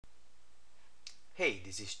Hey,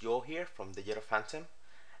 this is Joe here from the Digital Phantom,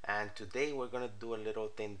 and today we're gonna do a little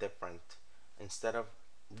thing different. Instead of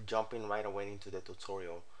jumping right away into the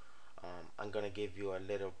tutorial, I'm gonna give you a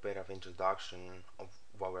little bit of introduction of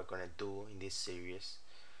what we're gonna do in this series,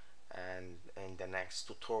 and in the next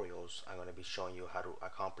tutorials I'm gonna be showing you how to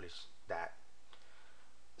accomplish that.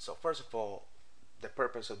 So first of all, the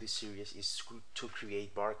purpose of this series is to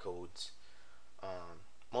create barcodes.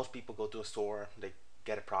 Most people go to a store, they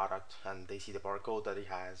get a product, and they see the barcode that it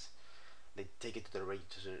has. They take it to the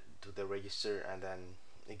register, and then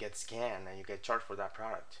it gets scanned, and you get charged for that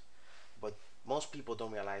product. But most people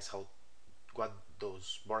don't realize what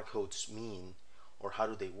those barcodes mean or how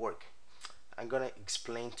do they work. I'm gonna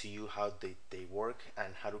explain to you how they work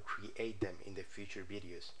and how to create them in the future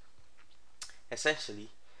videos. Essentially,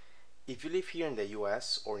 if you live here in the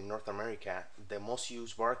US or in North America, the most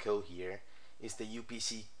used barcode here is the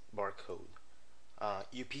UPC barcode.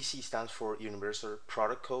 UPC stands for Universal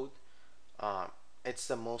Product Code. Uh, it's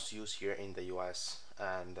the most used here in the US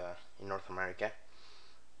and in North America,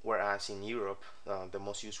 whereas in Europe, the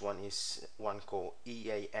most used one is one called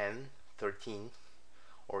EAN 13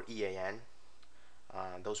 or EAN.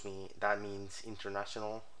 That means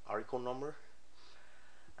International Article Number,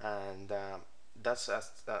 and that's a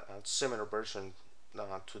similar version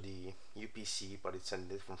to the UPC, but it's in a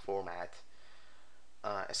different format.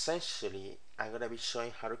 Essentially, I'm gonna be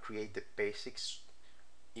showing how to create the basics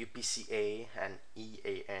UPCA and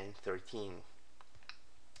EAN13.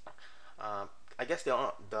 I guess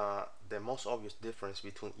the most obvious difference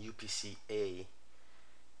between UPCA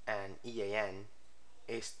and EAN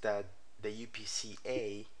is that the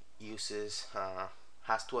UPCA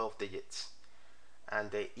has 12 digits, and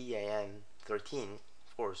the EAN13,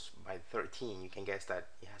 of course, by 13 you can guess that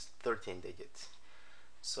it has 13 digits.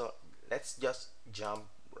 So let's just jump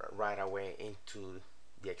right away into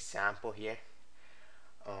the example here.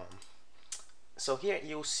 So here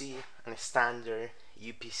you'll see a standard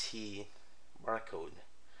UPC barcode.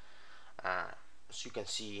 As you can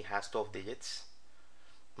see, it has 12 digits,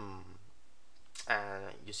 and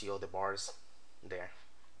you see all the bars there.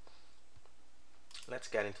 Let's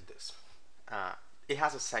get into this. It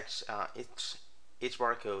has a section. Each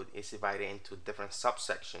barcode is divided into different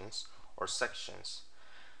subsections or sections.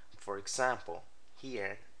 For example,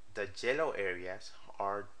 here the yellow areas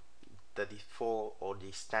are the default or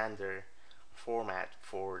the standard format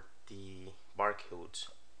for the barcodes,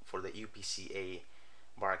 for the UPCA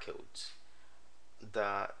barcodes.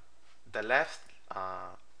 The left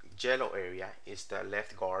yellow area is the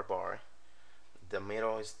left guard bar, the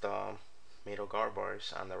middle is the middle guard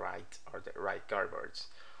bars, and the right are the right guard bars.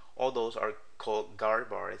 All those are called guard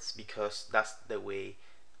bars because that's the way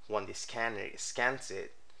when the scanner scans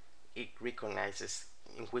it, it recognizes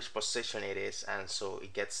in which position it is, and so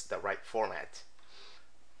it gets the right format.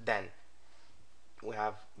 Then we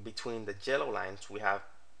have between the yellow lines we have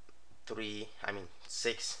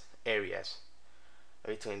six areas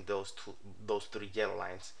between those three yellow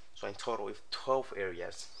lines. So in total we have 12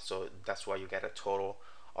 areas, so that's why you get a total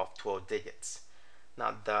of 12 digits.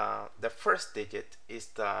 Now the first digit is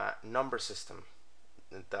the number system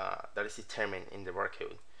that is determined in the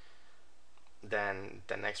barcode. Then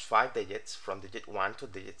the next 5 digits from digit 1 to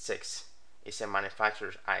digit 6 is a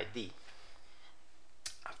manufacturer's ID.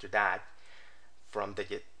 After that, from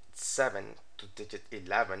digit 7 to digit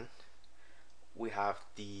 11 we have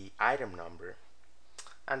the item number,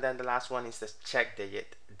 and then the last one is the check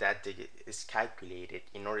digit. That digit is calculated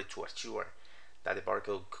in order to assure that the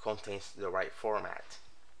barcode contains the right format.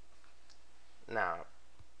 Now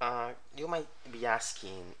you might be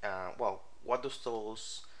asking, well, what does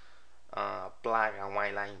those black and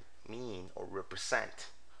white line mean or represent?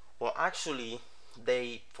 Well, actually,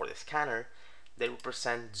 for the scanner, they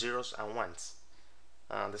represent zeros and ones.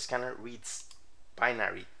 The scanner reads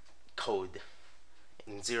binary code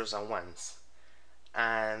in zeros and ones,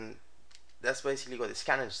 and that's basically what the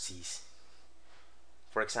scanner sees.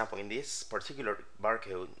 For example, in this particular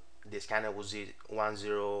barcode, the scanner will see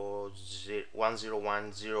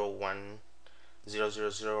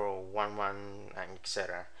 1010100100011, and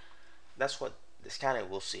etc. That's what the scanner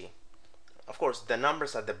will see. Of course, the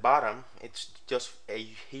numbers at the bottom, it's just a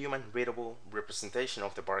human readable representation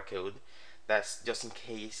of the barcode. That's just in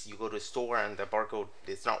case you go to a store and the barcode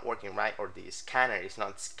is not working right, or the scanner is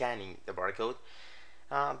not scanning the barcode.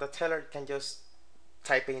 The teller can just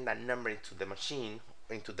type in that number into the machine,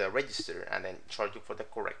 into the register, and then charge you for the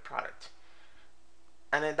correct product.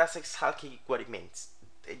 And then that's exactly what it means.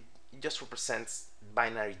 It just represents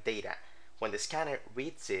binary data. When the scanner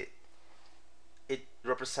reads it, it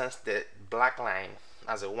represents the black line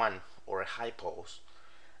as a 1 or a high pulse,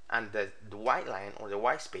 and the white line or the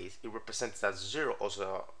white space, it represents that 0 as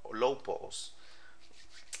a low pulse.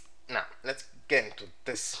 Now let's get into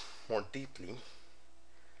this more deeply.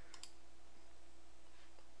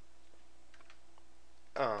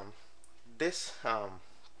 um, this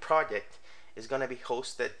project is going to be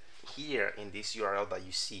hosted here in this URL that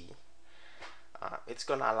you see. It's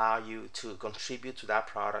going to allow you to contribute to that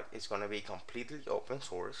product. It's going to be completely open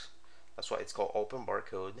source. That's why it's called Open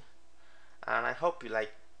Barcode. And I hope you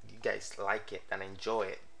guys like it and enjoy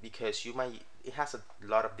it, because it has a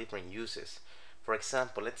lot of different uses. For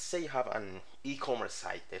example, let's say you have an e-commerce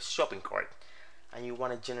site, a shopping cart, and you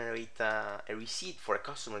want to generate a receipt for a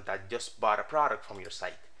customer that just bought a product from your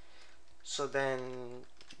site. So then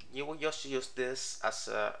you will just use this as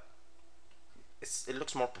a, it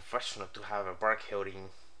looks more professional to have a barcoding.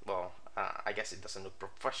 Well, I guess it doesn't look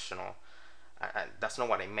professional. That's not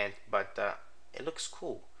what I meant, but it looks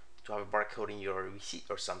cool to have a barcode in your receipt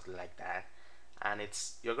or something like that. And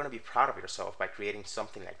you're gonna be proud of yourself by creating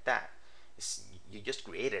something like that. You just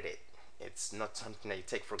created it. It's not something that you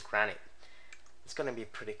take for granted. It's gonna be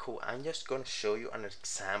pretty cool. I'm just gonna show you an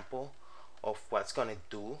example of what's gonna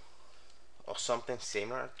do, or something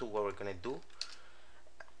similar to what we're gonna do.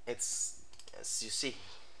 It's, as you see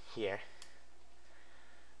here,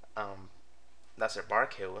 that's a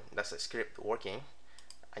barcode, that's a script working.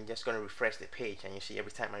 I'm just gonna refresh the page, and you see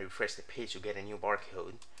every time I refresh the page you get a new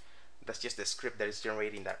barcode. That's just the script that is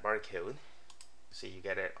generating that barcode. So you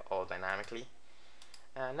get it all dynamically.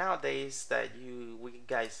 Nowadays that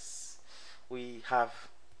we have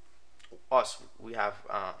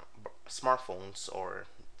smartphones, or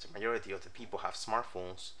the majority of the people have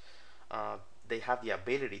smartphones. They have the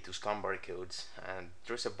ability to scan barcodes, and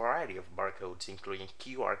there's a variety of barcodes, including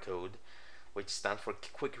QR code, which stands for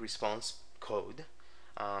quick response code.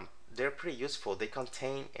 They're pretty useful. They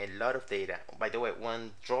contain a lot of data. By the way,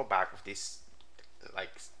 one drawback of this, like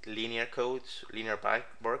linear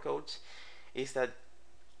barcodes, is that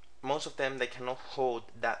most of them, they cannot hold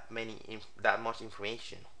that much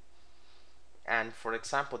information. And for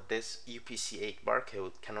example, this UPC8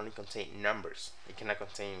 barcode can only contain numbers. It cannot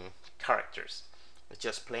contain characters. It's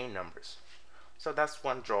just plain numbers. So that's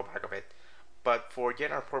one drawback of it. But for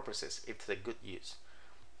general purposes, it's a good use.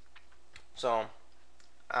 So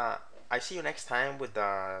I see you next time with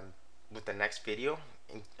the next video,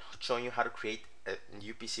 showing you how to create a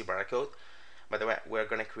UPC barcode. By the way, we're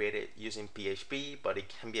going to create it using PHP, but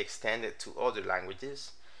it can be extended to other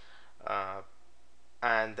languages.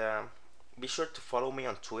 And be sure to follow me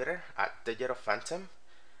on Twitter at @DigitalPhantom,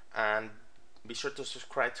 and be sure to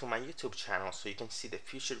subscribe to my YouTube channel so you can see the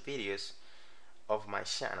future videos of my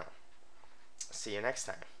channel. See you next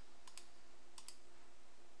time.